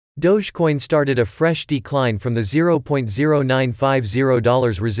Dogecoin started a fresh decline from the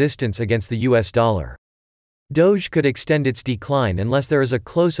 $0.0950 resistance against the US dollar. Doge could extend its decline unless there is a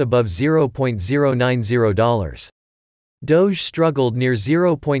close above $0.090. Doge struggled near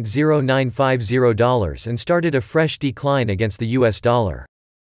 $0.0950 and started a fresh decline against the US dollar.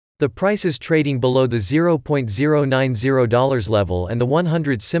 The price is trading below the $0.090 level and the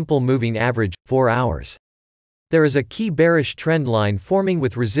 100 simple moving average, 4 hours. There is a key bearish trend line forming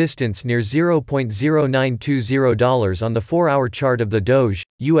with resistance near $0.0920 on the 4-hour chart of the Doge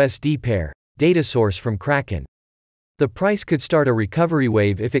USD pair, data source from Kraken. The price could start a recovery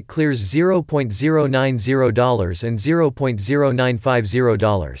wave if it clears $0.090 and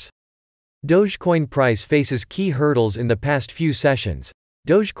 $0.0950. Dogecoin price faces key hurdles in the past few sessions.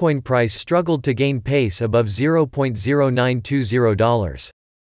 Dogecoin price struggled to gain pace above $0.0920.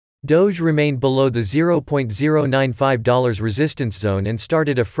 Doge remained below the $0.095 resistance zone and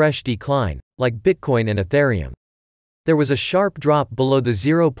started a fresh decline, like Bitcoin and Ethereum. There was a sharp drop below the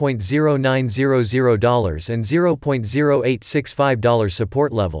 $0.0900 and $0.0865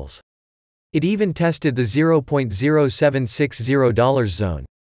 support levels. It even tested the $0.0760 zone.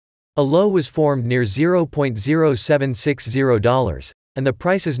 A low was formed near $0.0760, and the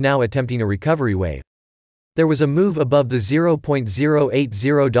price is now attempting a recovery wave. There was a move above the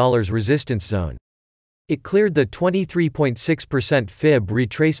 $0.080 resistance zone. It cleared the 23.6% fib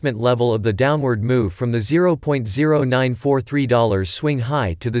retracement level of the downward move from the $0.0943 swing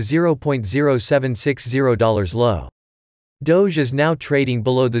high to the $0.0760 low. Doge is now trading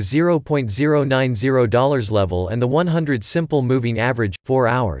below the $0.090 level and the 100 simple moving average, 4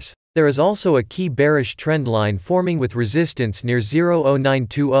 hours. There is also a key bearish trend line forming with resistance near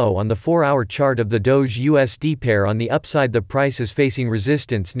 $0.0920 on the 4-hour chart of the Doge USD pair. On the upside, the price is facing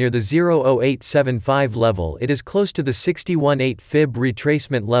resistance near the $0.0875 level. It is close to the 61.8 fib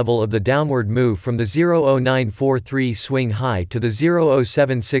retracement level of the downward move from the $0.0943 swing high to the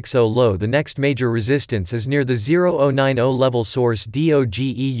 $0.0760 low. The next major resistance is near the $0.090 level. Source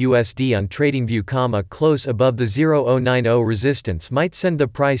DOGE USD on TradingView, close above the $0.090 resistance might send the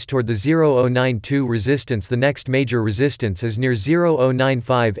price toward the $0.092 resistance. The next major resistance is near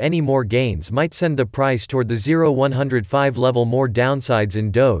 $0.095. Any more gains might send the price toward the $0.105 level. More downsides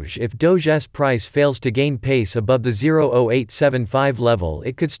in Doge. If Doge's price fails to gain pace above the $0.0875 level,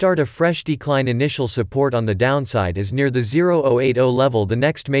 it could start a fresh decline. Initial support on the downside is near the $0.080 level. The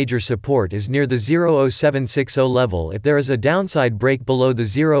next major support is near the $0.0760 level. If there is a downside break below the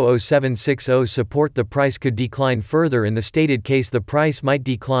 $0.0760 support, the price could decline further. In the stated case, the price might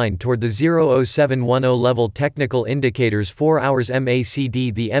decline toward the $0.0710 level. Technical indicators: 4 hours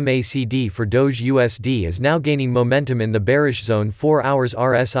MACD. The MACD for Doge USD is now gaining momentum in the bearish zone. 4 hours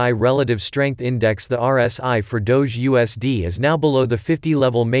RSI Relative Strength Index. The RSI for Doge USD is now below the 50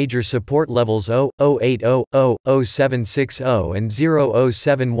 level. Major support levels 0.080, 0.0760 and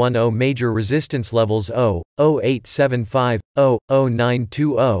 0.0710. Major resistance levels 0.0875,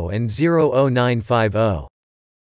 0.0920 and 0.0950.